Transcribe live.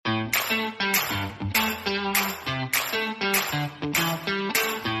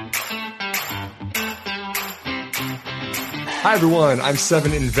Hi, everyone. I'm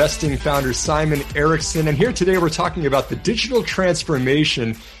Seven Investing founder Simon Erickson, and here today we're talking about the digital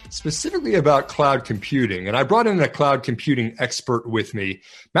transformation, specifically about cloud computing. And I brought in a cloud computing expert with me.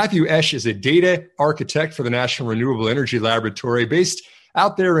 Matthew Eash is a data architect for the National Renewable Energy Laboratory based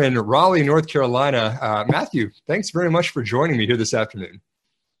out there in Raleigh, North Carolina. Matthew, thanks very much for joining me here this afternoon.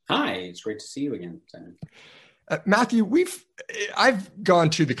 Hi, it's great to see you again, Simon. Matthew, I've gone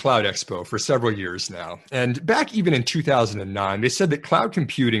to the Cloud Expo for several years now. And back even in 2009, they said that cloud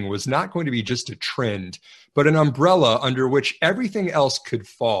computing was not going to be just a trend, but an umbrella under which everything else could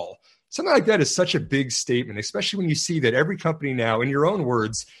fall. Something like that is such a big statement, especially when you see that every company now, in your own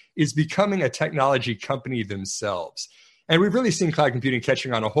words, is becoming a technology company themselves. And we've really seen cloud computing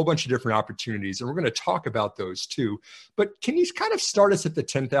catching on a whole bunch of different opportunities, and we're going to talk about those too. But can you kind of start us at the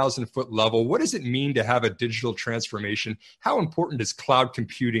 10,000 foot level? What does it mean to have a digital transformation? How important is cloud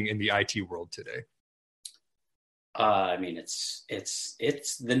computing in the IT world today?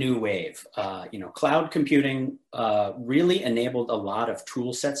 It's the new wave. Cloud computing really enabled a lot of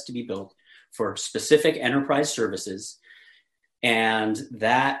tool sets to be built for specific enterprise services, and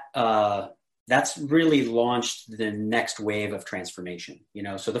that's really launched the next wave of transformation.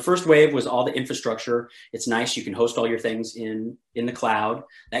 So the first wave was all the infrastructure. It's nice. You can host all your things in the cloud.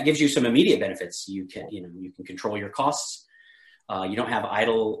 That gives you some immediate benefits. You can control your costs. You don't have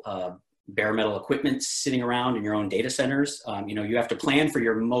idle bare metal equipment sitting around in your own data centers. You have to plan for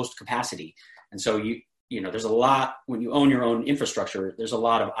your most capacity. And so there's a lot, when you own your own infrastructure, there's a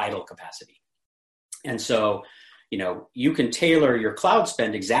lot of idle capacity. And so you can tailor your cloud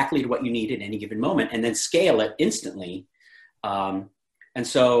spend exactly to what you need at any given moment and then scale it instantly. And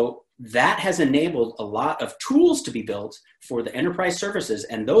so that has enabled a lot of tools to be built for the enterprise services.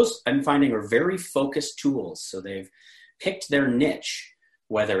 And those I'm finding are very focused tools. So they've picked their niche,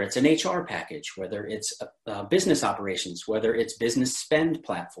 whether it's an HR package, whether it's business operations, whether it's business spend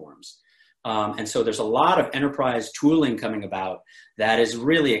platforms. And so there's a lot of enterprise tooling coming about that is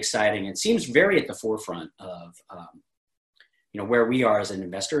really exciting. It seems very at the forefront of, where we are as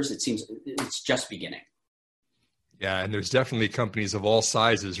investors. It seems it's just beginning. Yeah, and there's definitely companies of all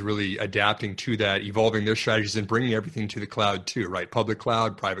sizes really adapting to that, evolving their strategies and bringing everything to the cloud too, right? Public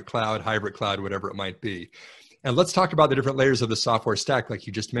cloud, private cloud, hybrid cloud, whatever it might be. And let's talk about the different layers of the software stack, like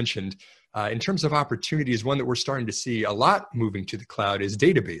you just mentioned. In terms of opportunities, one that we're starting to see a lot moving to the cloud is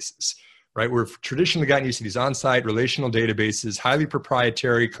databases. Right, we've traditionally gotten used to these on-site relational databases, highly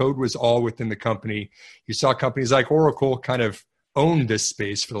proprietary. Code was all within the company. You saw companies like Oracle kind of own this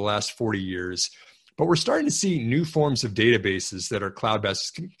space for the last 40 years. But we're starting to see new forms of databases that are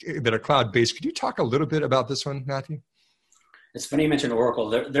cloud-based. Could you talk a little bit about this one, Matthew? It's funny you mentioned Oracle.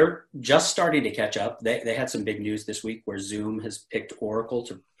 They're just starting to catch up. They had some big news this week where Zoom has picked Oracle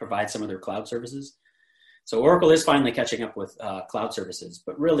to provide some of their cloud services. So Oracle is finally catching up with cloud services,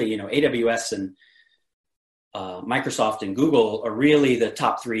 but really, AWS and Microsoft and Google are really the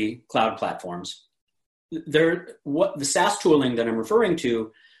top three cloud platforms. The SaaS tooling that I'm referring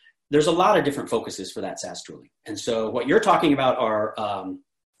to, there's a lot of different focuses for that SaaS tooling. And so what you're talking about are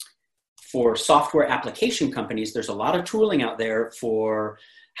for software application companies, there's a lot of tooling out there for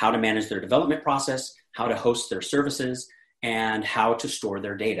how to manage their development process, how to host their services, and how to store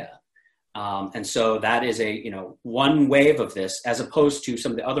their data. And so that is one wave of this, as opposed to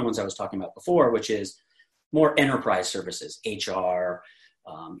some of the other ones I was talking about before, which is more enterprise services, HR,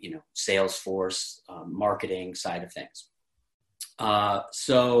 Salesforce, marketing side of things.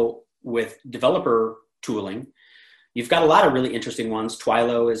 So with developer tooling, you've got a lot of really interesting ones.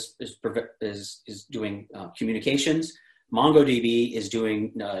 Twilio is doing communications. MongoDB is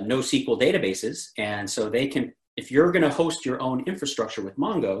doing NoSQL databases. And so they can, if you're going to host your own infrastructure with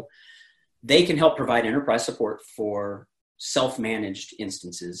Mongo, they can help provide enterprise support for self-managed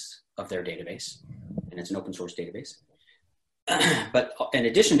instances of their database, and it's an open source database. But in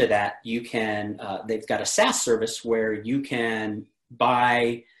addition to that, you can, they've got a SaaS service where you can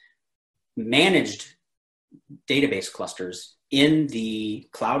buy managed database clusters in the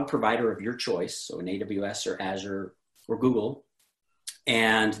cloud provider of your choice, so in AWS or Azure or Google,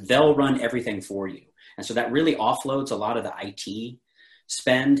 and they'll run everything for you. And so that really offloads a lot of the IT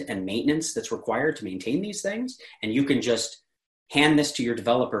spend and maintenance that's required to maintain these things. And you can just hand this to your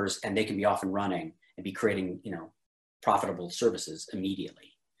developers and they can be off and running and be creating, profitable services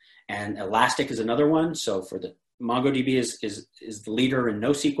immediately. And Elastic is another one. So for the MongoDB is the leader in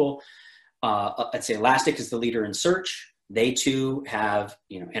NoSQL. I'd say Elastic is the leader in search. They too have,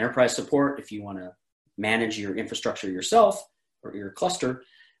 enterprise support if you want to manage your infrastructure yourself or your cluster,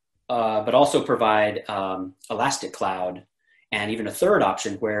 but also provide Elastic Cloud, and even a third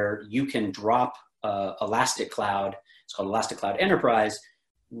option where you can drop Elastic Cloud it's called Elastic Cloud Enterprise,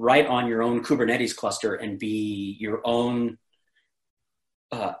 right on your own Kubernetes cluster and be your own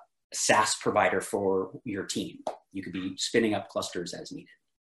SaaS provider for your team. You could be spinning up clusters as needed.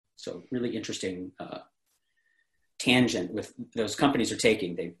 So really interesting tangent with those companies are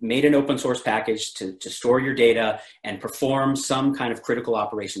taking. They've made an open source package to store your data and perform some kind of critical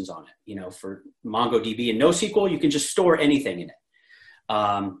operations on it. You know, for MongoDB and NoSQL, you can just store anything in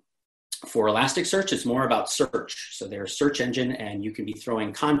it. For Elasticsearch, it's more about search. So they're a search engine, and you can be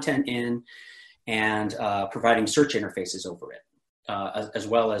throwing content in and providing search interfaces over it, as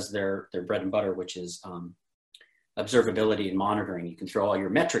well as their bread and butter, which is observability and monitoring. You can throw all your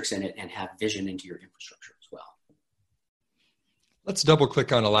metrics in it and have vision into your infrastructure as well. Let's double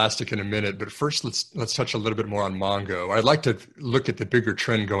click on Elastic in a minute, but first let's touch a little bit more on Mongo. I'd like to look at the bigger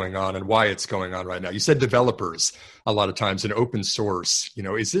trend going on and why it's going on right now. You said developers a lot of times in open source. You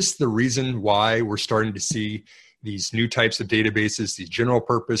know, is this the reason why we're starting to see these new types of databases, these general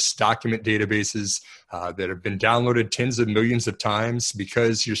purpose document databases that have been downloaded tens of millions of times,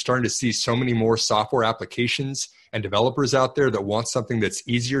 because you're starting to see so many more software applications and developers out there that want something that's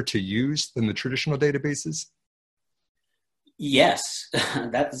easier to use than the traditional databases? Yes,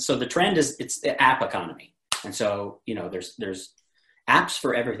 so the trend is it's the app economy. And so, you know, there's apps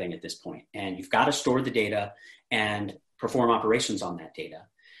for everything at this point, and you've got to store the data and perform operations on that data.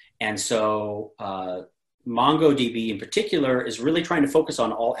 And so MongoDB in particular is really trying to focus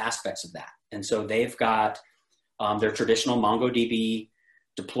on all aspects of that. And so they've got their traditional MongoDB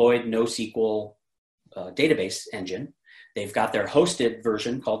deployed NoSQL database engine. They've got their hosted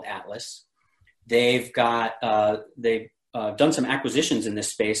version called Atlas. They've got, they've done some acquisitions in this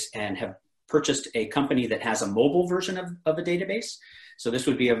space and have purchased a company that has a mobile version of a database. So this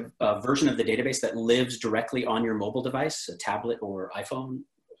would be a version of the database that lives directly on your mobile device, a tablet or iPhone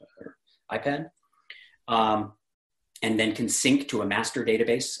or iPad, and then can sync to a master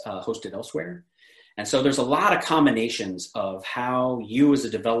database hosted elsewhere. And so there's a lot of combinations of how you as a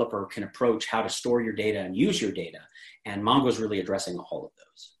developer can approach how to store your data and use your data. And Mongo is really addressing all of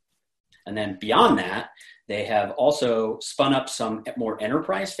those. And then beyond that, they have also spun up some more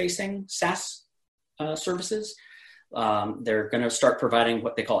enterprise-facing SaaS services. They're going to start providing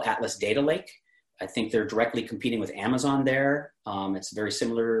what they call Atlas Data Lake. I think they're directly competing with Amazon there. It's very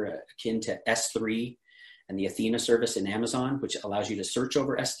similar, akin to S3 and the Athena service in Amazon, which allows you to search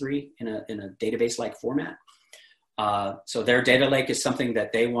over S3 in a database-like format. So their data lake is something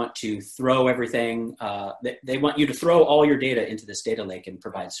that they want to throw everything. They want you to throw all your data into this data lake and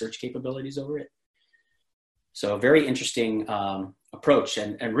provide search capabilities over it. So a very interesting approach,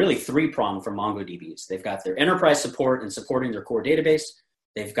 and really three-pronged for MongoDBs. They've got their enterprise support and supporting their core database.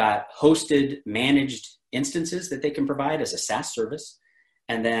 They've got hosted, managed instances that they can provide as a SaaS service.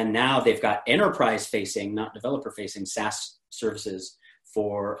 And then now they've got enterprise-facing, not developer-facing SaaS services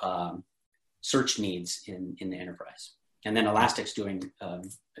for search needs in the enterprise. And then Elastic's doing a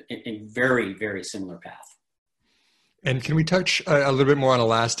very, very similar path. And can we touch a little bit more on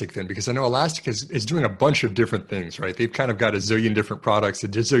Elastic then? Because I know Elastic is doing a bunch of different things, right? They've kind of got a zillion different products, a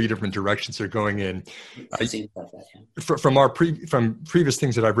zillion different directions they're going in. From previous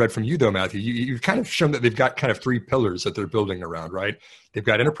things that I've read from you, though, Matthew, you've kind of shown that they've got kind of three pillars that they're building around, right? They've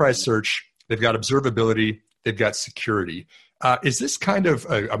got enterprise search, they've got observability, they've got security. Is this kind of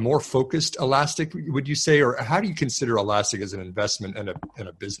a more focused Elastic, would you say, or how do you consider Elastic as an investment in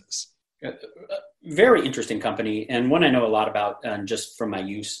a business? Very interesting company, and one I know a lot about just from my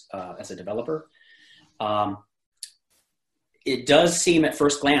use as a developer. It does seem at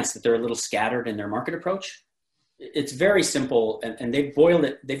first glance that they're a little scattered in their market approach. It's very simple, and they've boiled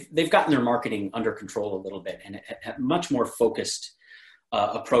it. They've gotten their marketing under control a little bit, and a much more focused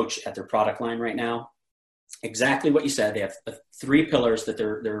approach at their product line right now. Exactly what you said. They have three pillars that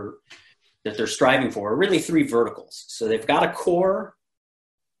they're striving for, really three verticals. So they've got a core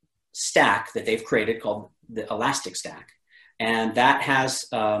stack that they've created called the Elastic Stack. And that has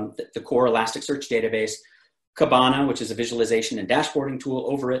the core Elasticsearch database, Kibana, which is a visualization and dashboarding tool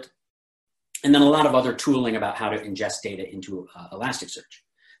over it, and then a lot of other tooling about how to ingest data into Elasticsearch.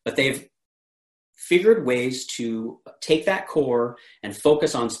 But they've figured ways to take that core and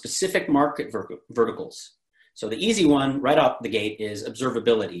focus on specific market verticals. So the easy one right out the gate is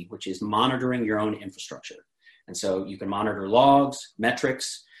observability, which is monitoring your own infrastructure. And so you can monitor logs,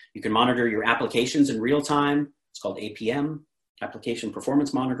 metrics. You can monitor your applications in real time. It's called APM, Application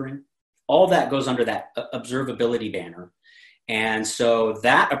Performance Monitoring. All that goes under that observability banner. And so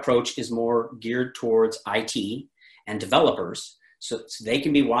that approach is more geared towards IT and developers. So they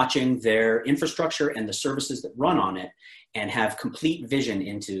can be watching their infrastructure and the services that run on it and have complete vision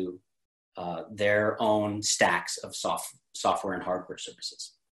into their own stacks of software and hardware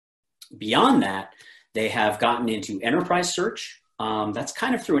services. Beyond that, they have gotten into enterprise search. That's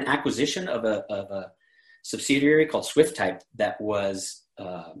kind of through an acquisition of a subsidiary called SwiftType that was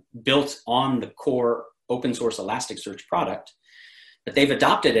built on the core open source Elasticsearch product. But they've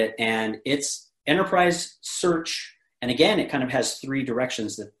adopted it, and it's enterprise search. And again, it kind of has three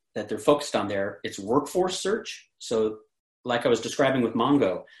directions that they're focused on there. It's workforce search. So like I was describing with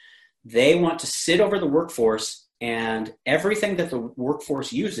Mongo, they want to sit over the workforce, and everything that the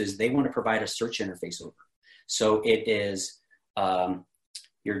workforce uses, they want to provide a search interface over. So it is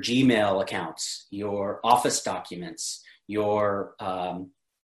your Gmail accounts, your Office documents, your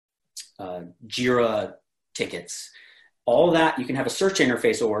Jira tickets, all that you can have a search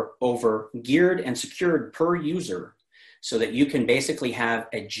interface over geared and secured per user, so that you can basically have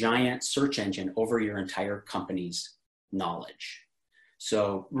a giant search engine over your entire company's knowledge.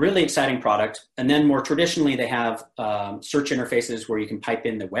 So really exciting product. And then more traditionally, they have search interfaces where you can pipe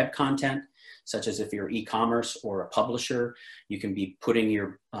in the web content, such as if you're e-commerce or a publisher, you can be putting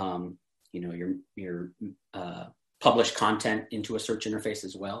your published content into a search interface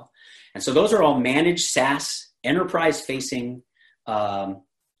as well. And so those are all managed SaaS, enterprise-facing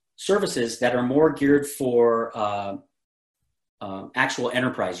services that are more geared for actual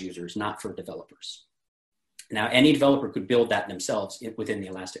enterprise users, not for developers. Now, any developer could build that themselves within the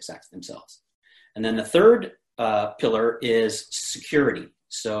Elasticsearch themselves. And then the third pillar is security.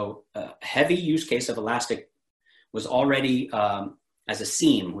 So a heavy use case of Elastic was already as a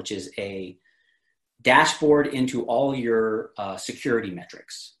SIEM, which is a dashboard into all your security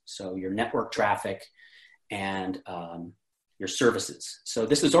metrics. So your network traffic and your services. So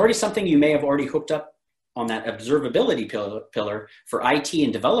this is already something you may have already hooked up on that observability pillar for IT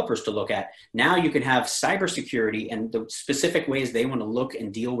and developers to look at. Now you can have cybersecurity and the specific ways they want to look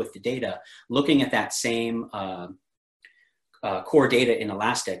and deal with the data, looking at that same core data in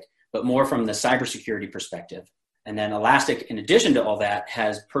Elastic, but more from the cybersecurity perspective. And then Elastic, in addition to all that,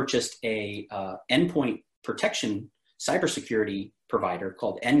 has purchased a endpoint protection cybersecurity provider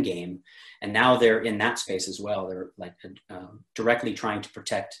called Endgame. And now they're in that space as well. They're like directly trying to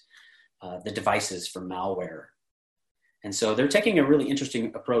protect the devices from malware. And so they're taking a really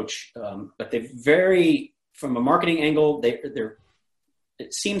interesting approach, but from a marketing angle,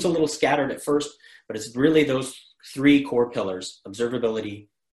 it seems a little scattered at first, but it's really those three core pillars: observability,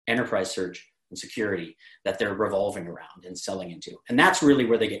 enterprise search, and security, that they're revolving around and selling into. And that's really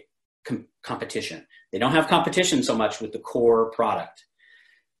where they get competition. They don't have competition so much with the core product.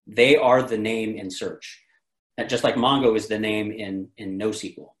 They are the name in search, just like Mongo is the name in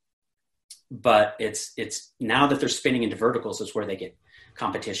NoSQL. But it's now that they're spinning into verticals is where they get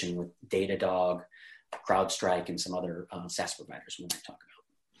competition with Datadog, CrowdStrike, and some other SaaS providers we might talk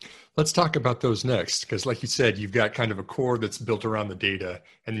about. Let's talk about those next, because like you said, you've got kind of a core that's built around the data,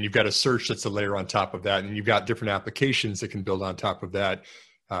 and then you've got a search that's a layer on top of that, and you've got different applications that can build on top of that.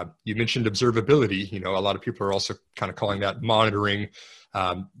 You mentioned observability. A lot of people are also kind of calling that monitoring.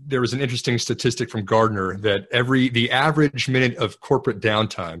 There was an interesting statistic from Gartner that the average minute of corporate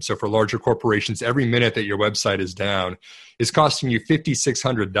downtime, so for larger corporations, every minute that your website is down is costing you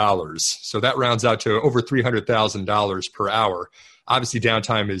 $5,600. So that rounds out to over $300,000 per hour. Obviously,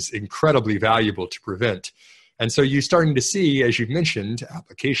 downtime is incredibly valuable to prevent. And so you're starting to see, as you've mentioned,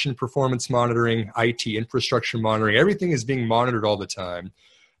 application performance monitoring, IT infrastructure monitoring, everything is being monitored all the time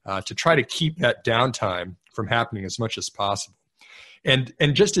to try to keep that downtime from happening as much as possible. And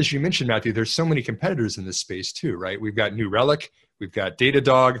just as you mentioned, Matthew, there's so many competitors in this space too, right? We've got New Relic, we've got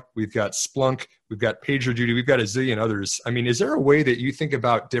Datadog, we've got Splunk, we've got PagerDuty, we've got a zillion others. I mean, is there a way that you think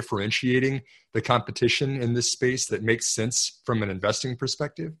about differentiating the competition in this space that makes sense from an investing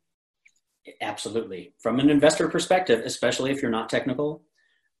perspective? Absolutely. From an investor perspective, especially if you're not technical,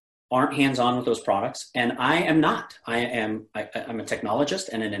 aren't hands-on with those products. And I am not. I'm a technologist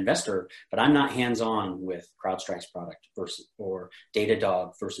and an investor, but I'm not hands-on with CrowdStrike's product or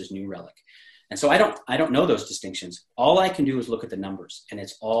Datadog versus New Relic. And so I don't know those distinctions. All I can do is look at the numbers, and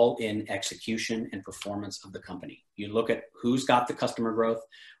it's all in execution and performance of the company. You look at who's got the customer growth,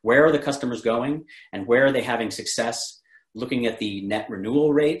 where are the customers going, and where are they having success, looking at the net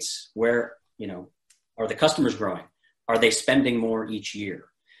renewal rates, where, are the customers growing? Are they spending more each year?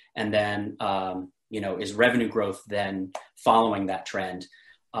 And then, is revenue growth then following that trend?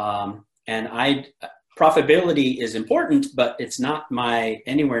 Profitability is important, but it's not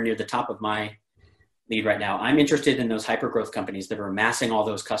anywhere near the top of my lead right now. I'm interested in those hyper-growth companies that are amassing all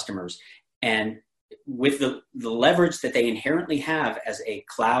those customers. And with the leverage that they inherently have as a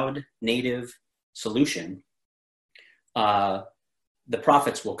cloud native solution, the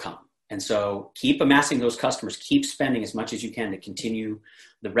profits will come. And so keep amassing those customers, keep spending as much as you can to continue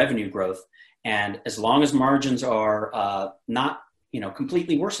the revenue growth. And as long as margins are not,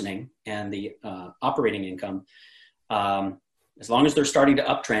 completely worsening, and the operating income, as long as they're starting to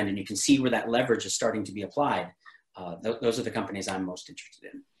uptrend and you can see where that leverage is starting to be applied, those are the companies I'm most interested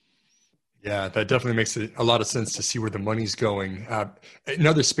in. Yeah, that definitely makes a lot of sense to see where the money's going.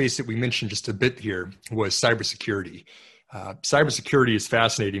 Another space that we mentioned just a bit here was cybersecurity. Cybersecurity is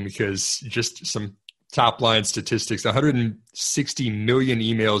fascinating because just some top line statistics, 160 million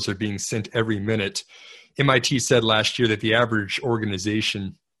emails are being sent every minute. MIT said last year that the average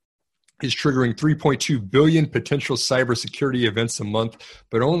organization is triggering 3.2 billion potential cybersecurity events a month,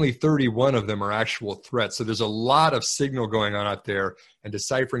 but only 31 of them are actual threats. So there's a lot of signal going on out there and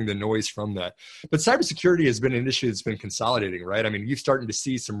deciphering the noise from that. But cybersecurity has been an issue that's been consolidating, right? I mean, you're starting to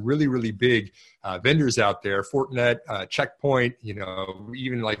see some really, really big vendors out there, Fortinet, Checkpoint,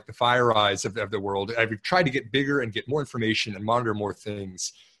 even like the FireEyes of the world. I've tried to get bigger and get more information and monitor more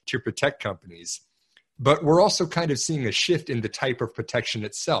things to protect companies. But we're also kind of seeing a shift in the type of protection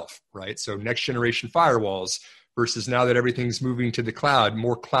itself, right? So next generation firewalls versus now that everything's moving to the cloud,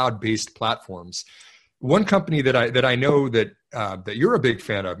 more cloud-based platforms. One company that I know that you're a big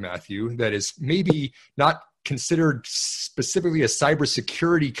fan of, Matthew, that is maybe not considered specifically a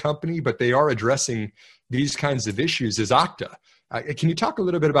cybersecurity company, but they are addressing these kinds of issues, is Okta. Can you talk a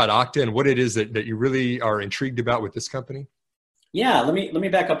little bit about Okta and what it is that you really are intrigued about with this company? Yeah, let me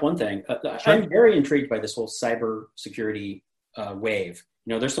back up one thing. Sure. I'm very intrigued by this whole cybersecurity wave.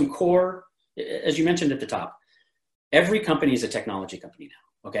 There's some core, as you mentioned at the top. Every company is a technology company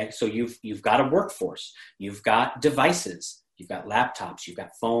now. Okay, so you've got a workforce, you've got devices, you've got laptops, you've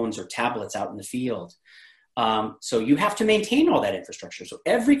got phones or tablets out in the field. So you have to maintain all that infrastructure. So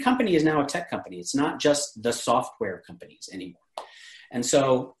every company is now a tech company. It's not just the software companies anymore. And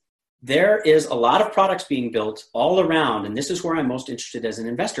so there is a lot of products being built all around, and this is where I'm most interested as an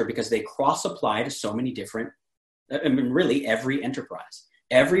investor because they cross-apply to so many different, really every enterprise.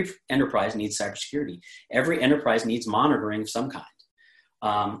 Every enterprise needs cybersecurity. Every enterprise needs monitoring of some kind.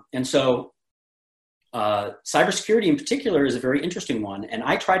 And so cybersecurity in particular is a very interesting one, and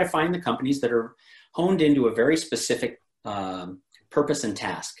I try to find the companies that are honed into a very specific purpose and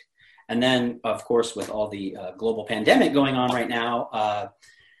task. And then, of course, with all the global pandemic going on right now,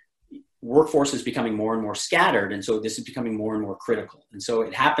 workforce is becoming more and more scattered, and so this is becoming more and more critical. And so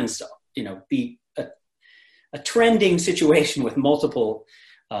it happens to, be a trending situation with multiple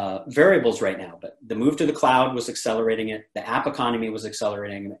variables right now. But the move to the cloud was accelerating it. The app economy was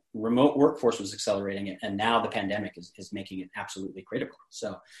accelerating it. Remote workforce was accelerating it. And now the pandemic is making it absolutely critical.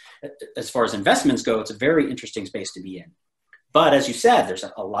 So as far as investments go, it's a very interesting space to be in. But as you said, there's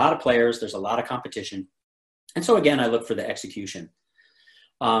a lot of players. There's a lot of competition. And so again, I look for the execution.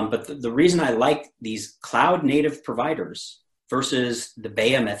 But the reason I like these cloud native providers versus the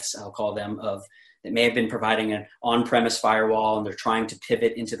behemoths, I'll call them, that may have been providing an on-premise firewall and they're trying to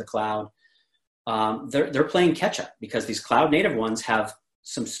pivot into the cloud, they're playing catch up because these cloud native ones have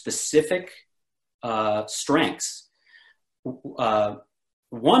some specific strengths.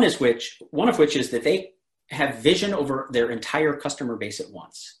 One of which is that they have vision over their entire customer base at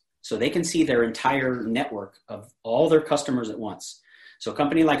once. So they can see their entire network of all their customers at once. So a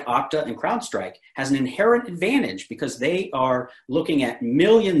company like Okta and CrowdStrike has an inherent advantage because they are looking at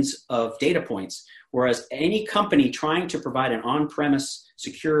millions of data points, whereas any company trying to provide an on-premise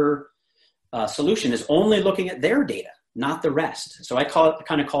secure solution is only looking at their data, not the rest. So I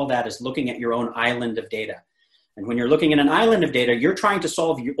kind of call that as looking at your own island of data. And when you're looking at an island of data, you're trying to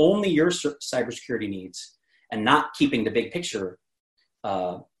solve only your cybersecurity needs and not keeping the big picture,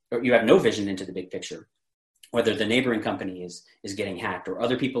 or you have no vision into the big picture. Whether the neighboring company is getting hacked or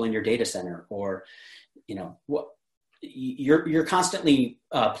other people in your data center, or, you're constantly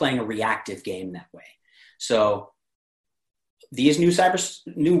playing a reactive game that way. So these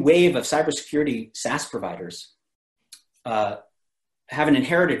new wave of cybersecurity SaaS providers have an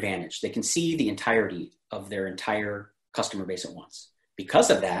inherent advantage. They can see the entirety of their entire customer base at once. Because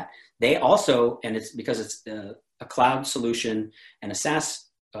of that, they also, and it's because it's a cloud solution and a SaaS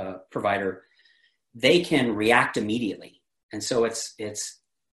provider, they can react immediately. And so if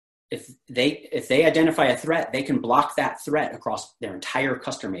they identify a threat, they can block that threat across their entire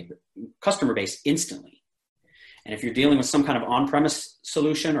customer base instantly. And if you're dealing with some kind of on-premise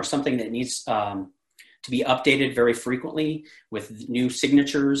solution or something that needs to be updated very frequently with new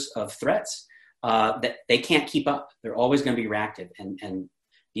signatures of threats, that they can't keep up. They're always going to be reactive. And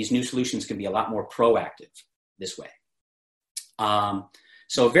these new solutions can be a lot more proactive this way.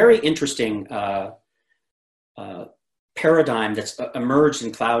 So very interesting paradigm that's emerged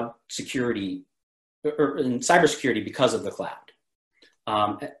in cloud security or in cybersecurity because of the cloud.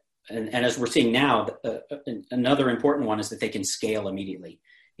 And as we're seeing now, another important one is that they can scale immediately.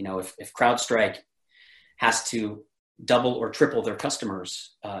 You know, if CrowdStrike has to double or triple their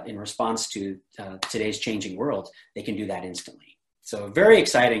customers in response to today's changing world, they can do that instantly. So very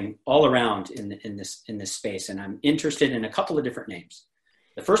exciting all around in this space. And I'm interested in a couple of different names.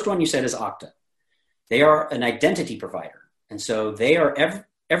 The first one you said is Okta. They are an identity provider. And so they are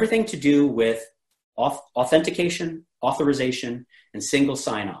everything to do with authentication, authorization, and single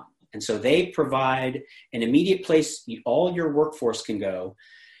sign-on. And so they provide an immediate place all your workforce can go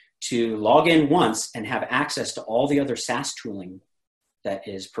to log in once and have access to all the other SaaS tooling that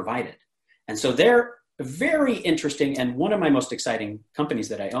is provided. And so they're very interesting and one of my most exciting companies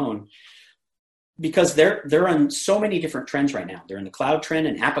that I own, because they're on so many different trends right now. They're in the cloud trend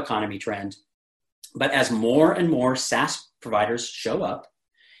and app economy trend. But as more and more SaaS providers show up,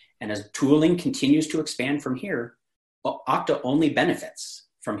 and as tooling continues to expand from here, Okta only benefits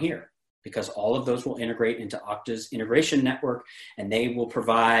from here, because all of those will integrate into Okta's integration network, and they will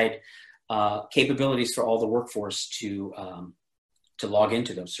provide capabilities for all the workforce to log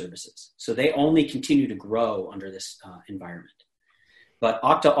into those services. So they only continue to grow under this environment. But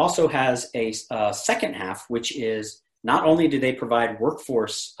Okta also has a second half, which is not only do they provide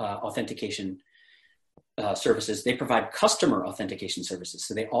workforce authentication services, they provide customer authentication services.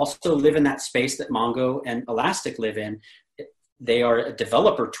 So they also live in that space that Mongo and Elastic live in. They are a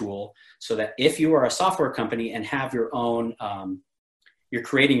developer tool, so that if you are a software company and have your own, you're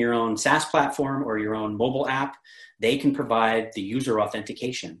creating your own SaaS platform or your own mobile app, they can provide the user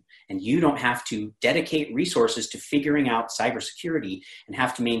authentication. And you don't have to dedicate resources to figuring out cybersecurity and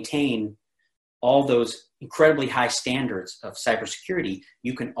have to maintain all those incredibly high standards of cybersecurity.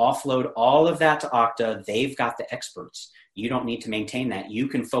 You can offload all of that to Okta. They've got the experts. You don't need to maintain that. You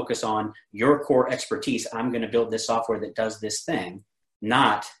can focus on your core expertise. I'm going to build this software that does this thing,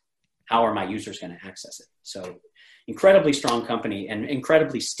 not how are my users going to access it. So incredibly strong company and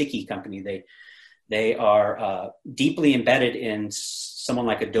incredibly sticky company. They are deeply embedded in someone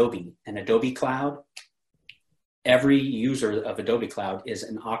like Adobe and Adobe Cloud. Every user of Adobe Cloud is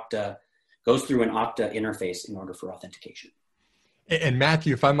an Okta, goes through an Okta interface in order for authentication. And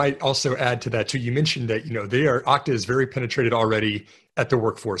Matthew, if I might also add to that too, you mentioned that, Okta is very penetrated already at the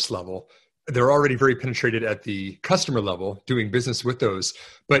workforce level. They're already very penetrated at the customer level, doing business with those.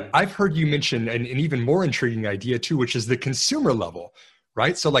 But I've heard you mention an even more intriguing idea too, which is the consumer level,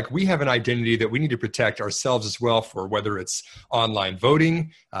 right? So like we have an identity that we need to protect ourselves as well, for whether it's online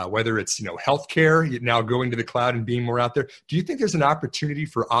voting, whether it's, healthcare, now going to the cloud and being more out there. Do you think there's an opportunity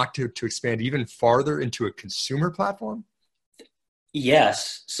for Okta to expand even farther into a consumer platform?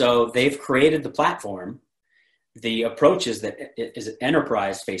 Yes. So they've created the platform. The approach is that it is an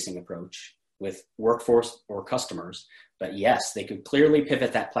enterprise-facing approach with workforce or customers. But yes, they could clearly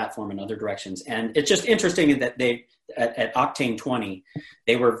pivot that platform in other directions. And it's just interesting that they, at Octane 20,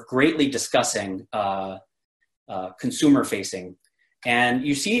 they were greatly discussing consumer-facing. And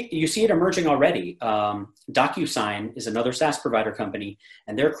you see it emerging already. DocuSign is another SaaS provider company,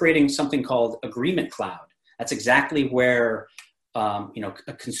 and they're creating something called Agreement Cloud. That's exactly where a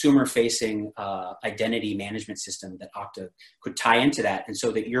consumer-facing identity management system that Okta could tie into that, and so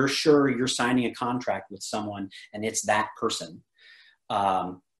that you're sure you're signing a contract with someone and it's that person.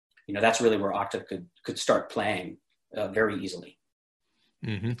 That's really where Okta could start playing very easily.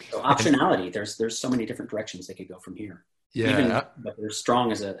 Mm-hmm. So optionality. There's so many different directions they could go from here. Yeah, but they're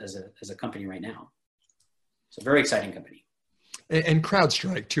strong as a company right now. So very exciting company. And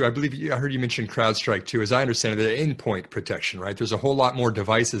CrowdStrike too. I heard you mention CrowdStrike too. As I understand it, the endpoint protection, right? There's a whole lot more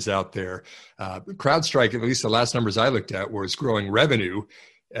devices out there. CrowdStrike, at least the last numbers I looked at, was growing revenue,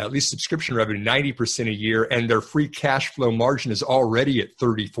 at least subscription revenue, 90% a year, and their free cash flow margin is already at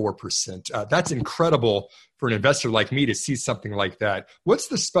 34%. That's incredible for an investor like me to see something like that. What's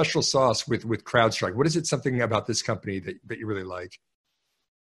the special sauce with CrowdStrike? What is it something about this company that you really like?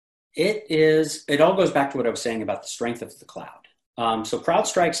 It all goes back to what I was saying about the strength of the cloud. So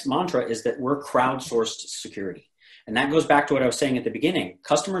CrowdStrike's mantra is that we're crowdsourced security. And that goes back to what I was saying at the beginning.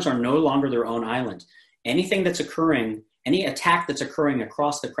 Customers are no longer their own island. Anything that's occurring, any attack that's occurring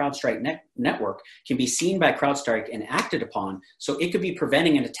across the CrowdStrike network can be seen by CrowdStrike and acted upon. So it could be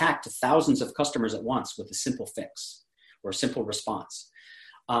preventing an attack to thousands of customers at once with a simple fix or a simple response.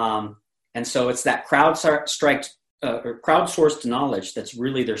 And so it's that crowdsourced knowledge that's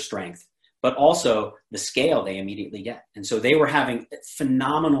really their strength, but also the scale they immediately get. And so they were having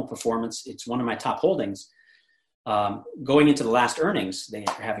phenomenal performance. It's one of my top holdings. going into the last earnings, they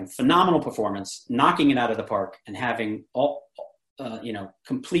are having phenomenal performance, knocking it out of the park, and having all,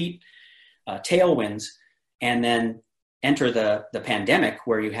 complete tailwinds, and then enter the pandemic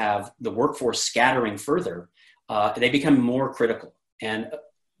where you have the workforce scattering further. They become more critical. And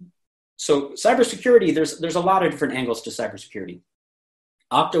so cybersecurity, there's a lot of different angles to cybersecurity.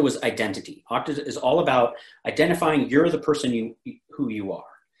 Okta was identity. Okta is all about identifying you're the person who you are.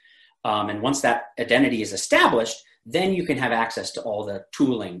 And once that identity is established, then you can have access to all the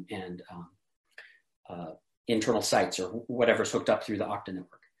tooling and internal sites or whatever's hooked up through the Okta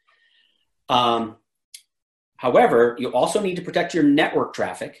network. However, you also need to protect your network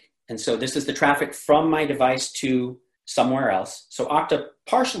traffic. And so this is the traffic from my device to somewhere else. So Okta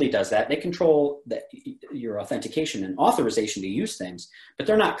partially does that. They control your authentication and authorization to use things, but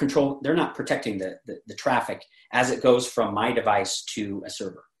they're not protecting the traffic as it goes from my device to a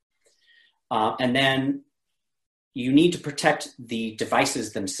server. And then you need to protect the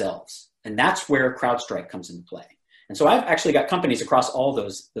devices themselves. And that's where CrowdStrike comes into play. And so I've actually got companies across all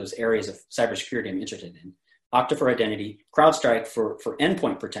those areas of cybersecurity I'm interested in. Okta for identity, CrowdStrike for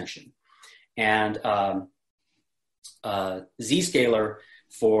endpoint protection, and Zscaler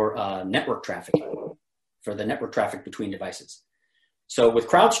for network traffic, for the network traffic between devices. So with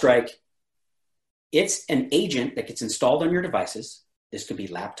CrowdStrike, it's an agent that gets installed on your devices. This could be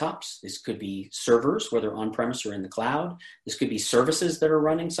laptops. This could be servers, whether on-premise or in the cloud. This could be services that are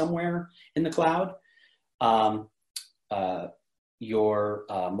running somewhere in the cloud. Your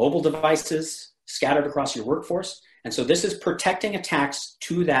mobile devices scattered across your workforce. And so this is protecting attacks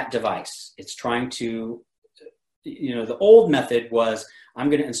to that device. It's trying to, the old method was, I'm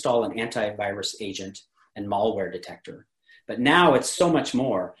going to install an antivirus agent and malware detector. But now it's so much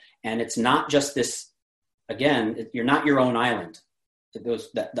more. And it's not just this, again, you're not your own island.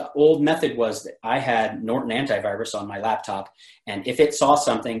 The old method was that I had Norton antivirus on my laptop, and if it saw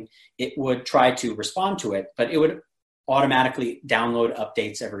something, it would try to respond to it, but it would automatically download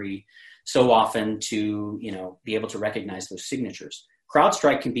updates every so often to be able to recognize those signatures.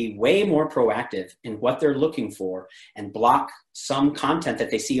 CrowdStrike can be way more proactive in what they're looking for and block some content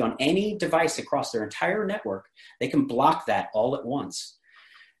that they see on any device across their entire network. They can block that all at once.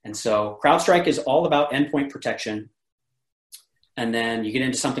 And so CrowdStrike is all about endpoint protection. And then you get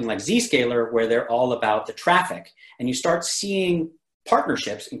into something like Zscaler, where they're all about the traffic. And you start seeing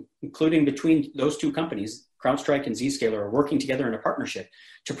partnerships, including between those two companies. CrowdStrike and Zscaler are working together in a partnership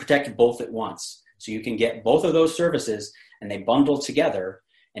to protect both at once. So you can get both of those services and they bundle together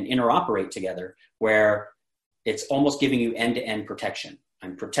and interoperate together, where it's almost giving you end-to-end protection.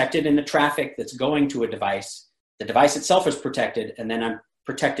 I'm protected in the traffic that's going to a device. The device itself is protected, and then I'm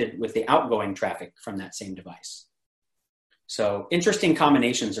protected with the outgoing traffic from that same device. So interesting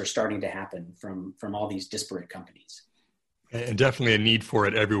combinations are starting to happen from all these disparate companies. And definitely a need for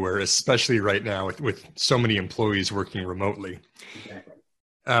it everywhere, especially right now with so many employees working remotely. Exactly.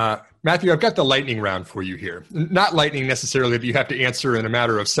 Matthew, I've got the lightning round for you here. Not lightning necessarily that you have to answer in a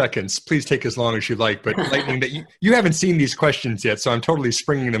matter of seconds. Please take as long as you'd like, but lightning that you haven't seen these questions yet, so I'm totally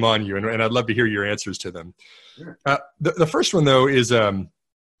springing them on you, and I'd love to hear your answers to them. Sure. The first one, though, is kind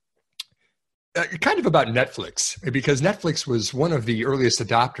of about Netflix, because Netflix was one of the earliest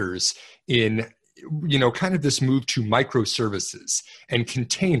adopters in kind of this move to microservices and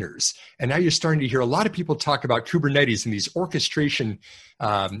containers. And now you're starting to hear a lot of people talk about Kubernetes and these orchestration,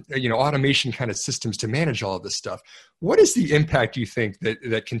 automation kind of systems to manage all of this stuff. What is the impact you think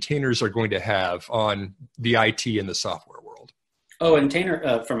that containers are going to have on the IT and the software world? Oh, and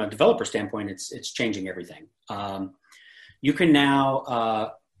container, from a developer standpoint, it's changing everything. You can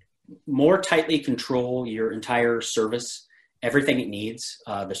now more tightly control your entire service, everything it needs,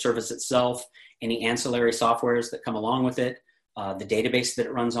 the service itself, any ancillary softwares that come along with it, the database that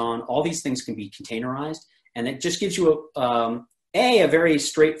it runs on. All these things can be containerized, and it just gives you a very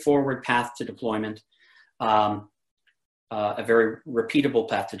straightforward path to deployment, a very repeatable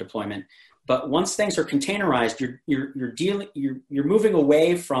path to deployment. But once things are containerized, you're moving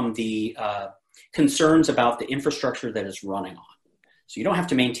away from the concerns about the infrastructure that it's running on. So you don't have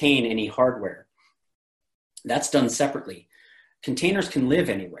to maintain any hardware. That's done separately. Containers can live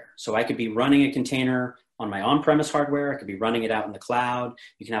anywhere. So I could be running a container on my on-premise hardware. I could be running it out in the cloud.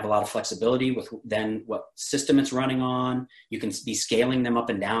 You can have a lot of flexibility with then what system it's running on. You can be scaling them up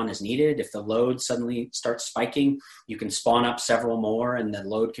and down as needed. If the load suddenly starts spiking, you can spawn up several more and the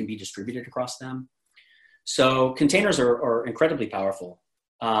load can be distributed across them. So containers are incredibly powerful.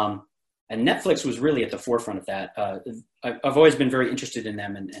 And Netflix was really at the forefront of that. I've always been very interested in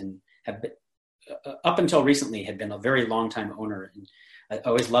them and have been, up until recently, had been a very long time owner. And I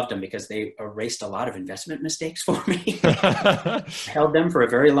always loved them because they erased a lot of investment mistakes for me. I held them for a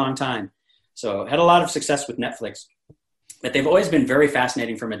very long time. So had a lot of success with Netflix, but they've always been very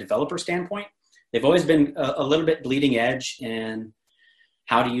fascinating from a developer standpoint. They've always been a little bit bleeding edge in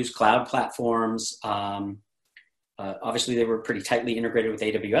how to use cloud platforms. Obviously, they were pretty tightly integrated with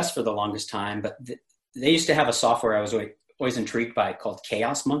AWS for the longest time, but they used to have a software I was always intrigued by called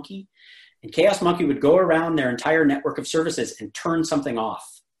Chaos Monkey. And Chaos Monkey would go around their entire network of services and turn something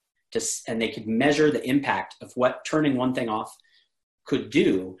off. And they could measure the impact of what turning one thing off could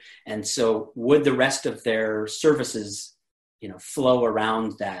do. And so would the rest of their services, flow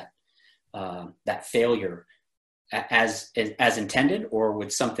around that failure as intended, or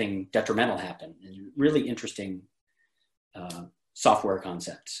would something detrimental happen? And really interesting software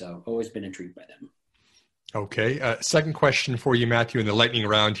concept. So always been intrigued by them. Okay. Second question for you, Matthew, in the lightning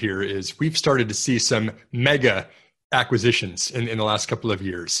round here is we've started to see some mega acquisitions in the last couple of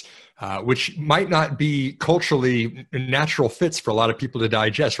years, which might not be culturally natural fits for a lot of people to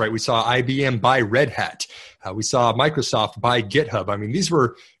digest, right? We saw IBM buy Red Hat. We saw Microsoft buy GitHub. I mean, these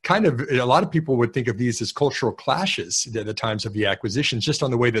were kind of, a lot of people would think of these as cultural clashes at the times of the acquisitions, just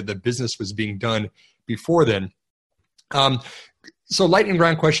on the way that the business was being done before then. So lightning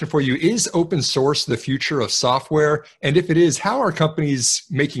round question for you, is open source the future of software? And if it is, how are companies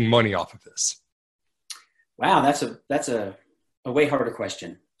making money off of this? Wow, that's a way harder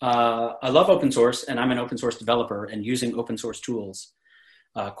question. I love open source, and I'm an open source developer and using open source tools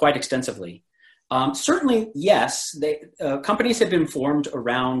quite extensively. Certainly, yes, companies have been formed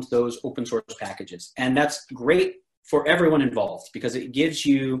around those open source packages, and that's great for everyone involved because it gives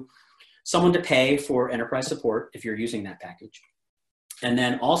you someone to pay for enterprise support if you're using that package. And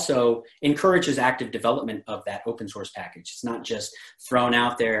then also encourages active development of that open source package. It's not just thrown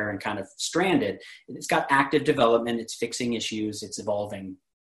out there and kind of stranded. It's got active development, it's fixing issues, it's evolving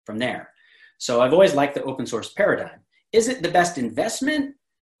from there. So I've always liked the open source paradigm. Is it the best investment?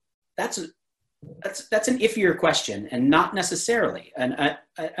 That's an iffier question, and not necessarily. And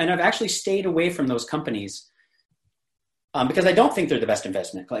I've actually stayed away from those companies because I don't think they're the best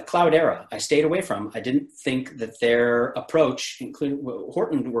investment. Like Cloudera, I stayed away from. I didn't think that their approach, including what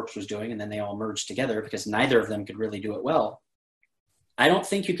Hortonworks was doing, and then they all merged together because neither of them could really do it well. I don't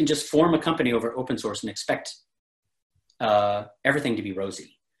think you can just form a company over open source and expect everything to be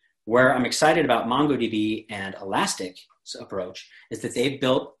rosy. Where I'm excited about MongoDB and Elastic's approach is that they've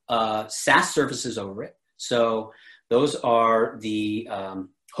built SaaS services over it. So those are the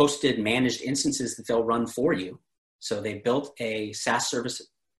hosted managed instances that they'll run for you. So they built a SaaS service,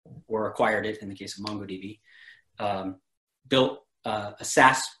 or acquired it in the case of MongoDB, built a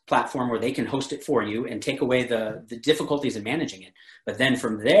SaaS platform where they can host it for you and take away the difficulties in managing it. But then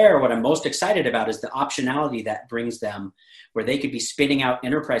from there, what I'm most excited about is the optionality that brings them, where they could be spinning out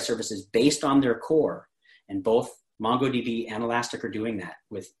enterprise services based on their core. And both MongoDB and Elastic are doing that,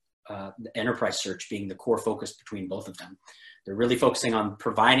 with the enterprise search being the core focus between both of them. They're really focusing on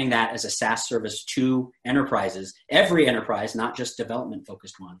providing that as a SaaS service to enterprises, every enterprise, not just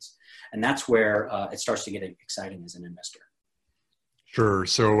development-focused ones. And that's where it starts to get exciting as an investor. Sure.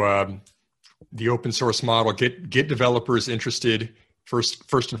 So the open source model, get developers interested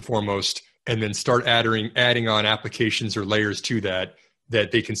first and foremost, and then start adding on applications or layers to that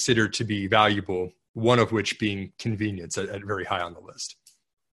they consider to be valuable, one of which being convenience at very high on the list.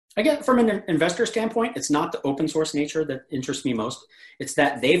 Again, from an investor standpoint, it's not the open source nature that interests me most. It's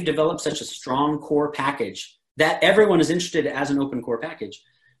that they've developed such a strong core package that everyone is interested as an open core package.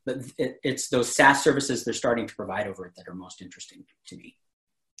 But it's those SaaS services they're starting to provide over it that are most interesting to me.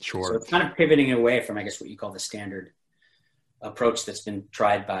 Sure. So it's kind of pivoting away from, I guess, what you call the standard approach that's been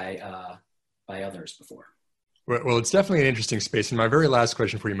tried by others before. Well, it's definitely an interesting space. And my very last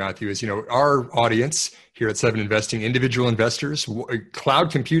question for you, Matthew, is, our audience here at 7 Investing, individual investors, cloud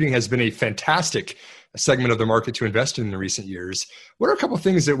computing has been a fantastic segment of the market to invest in the recent years. What are a couple of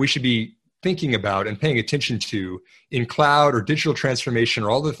things that we should be thinking about and paying attention to in cloud or digital transformation, or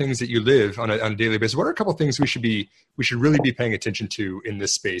all the things that you live on a daily basis? What are a couple of things we should really be paying attention to in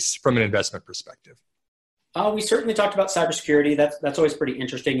this space from an investment perspective? We certainly talked about cybersecurity. That's always pretty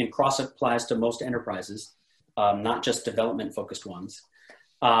interesting and cross applies to most enterprises. Not just development-focused ones.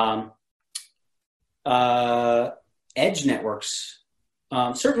 Edge networks,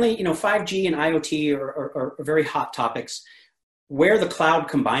 certainly, 5G and IoT are very hot topics. Where the cloud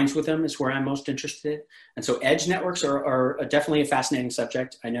combines with them is where I'm most interested. And so edge networks are definitely a fascinating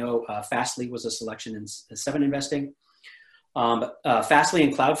subject. I know Fastly was a selection in 7 Investing. Fastly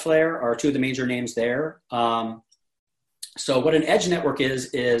and Cloudflare are two of the major names there. So what an edge network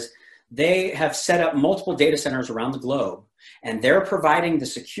is they have set up multiple data centers around the globe and they're providing the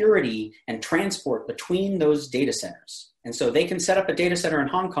security and transport between those data centers. And so they can set up a data center in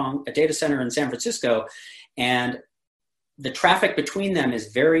Hong Kong, a data center in San Francisco, and the traffic between them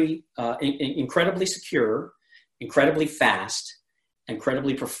is very incredibly secure, incredibly fast,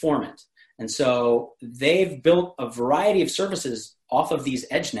 incredibly performant. And so they've built a variety of services off of these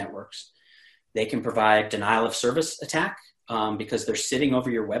edge networks. They can provide denial of service attack because they're sitting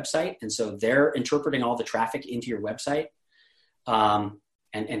over your website. And so they're interpreting all the traffic into your website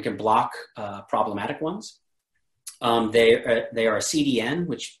and can block problematic ones. They are a CDN,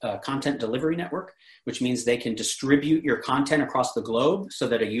 which content delivery network, which means they can distribute your content across the globe so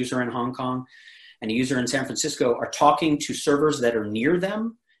that a user in Hong Kong and a user in San Francisco are talking to servers that are near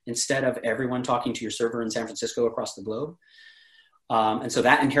them instead of everyone talking to your server in San Francisco across the globe. And so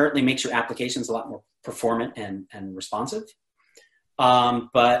that inherently makes your applications a lot more performant and responsive.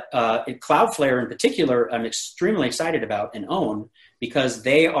 But Cloudflare in particular, I'm extremely excited about and own because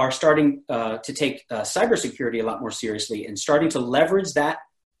they are starting to take cybersecurity a lot more seriously and starting to leverage that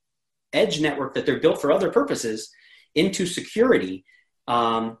edge network that they're built for other purposes into security.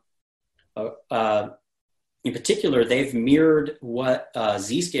 In particular, they've mirrored what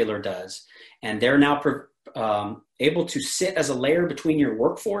Zscaler does, and they're now able to sit as a layer between your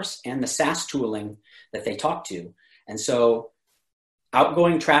workforce and the SaaS tooling that they talk to. And so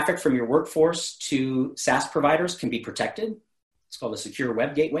outgoing traffic from your workforce to SaaS providers can be protected. It's called a secure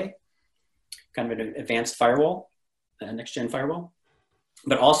web gateway, kind of an advanced firewall, a next-gen firewall.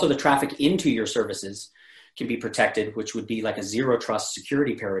 But also the traffic into your services can be protected, which would be like a zero trust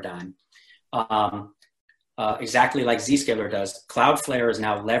security paradigm. Exactly like Zscaler does, Cloudflare has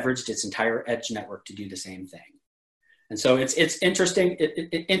now leveraged its entire edge network to do the same thing. And so it's interesting,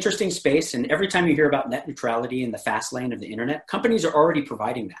 interesting space. And every time you hear about net neutrality in the fast lane of the internet, companies are already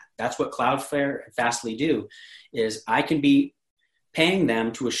providing that. That's what Cloudflare and Fastly do, is I can be paying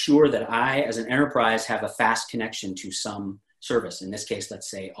them to assure that I, as an enterprise, have a fast connection to some service. In this case, let's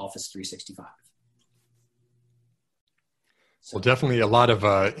say Office 365. Well, definitely a lot of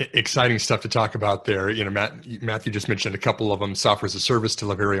exciting stuff to talk about there. You know, Matthew just mentioned a couple of them. Software as a service,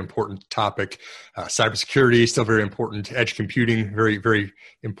 still a very important topic. Cybersecurity, still very important. Edge computing, very, very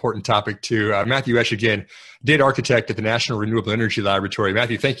important topic too. Matthew Eash, again, data architect at the National Renewable Energy Laboratory.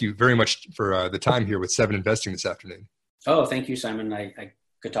 Matthew, thank you very much for the time here with 7 Investing this afternoon. Oh, thank you, Simon. I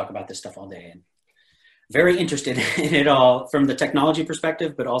could talk about this stuff all day. And very interested in it all from the technology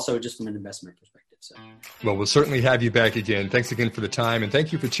perspective, but also just from an investment perspective. So. Well, we'll certainly have you back again. Thanks again for the time, and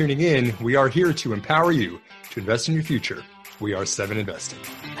thank you for tuning in. We are here to empower you to invest in your future. We are 7 Investing.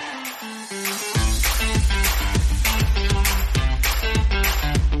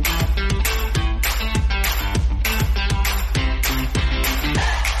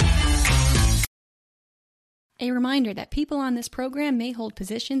 A reminder that people on this program may hold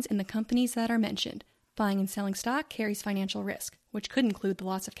positions in the companies that are mentioned. Buying and selling stock carries financial risk, which could include the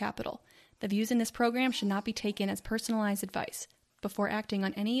loss of capital. The views in this program should not be taken as personalized advice. Before acting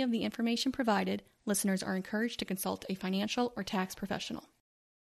on any of the information provided, listeners are encouraged to consult a financial or tax professional.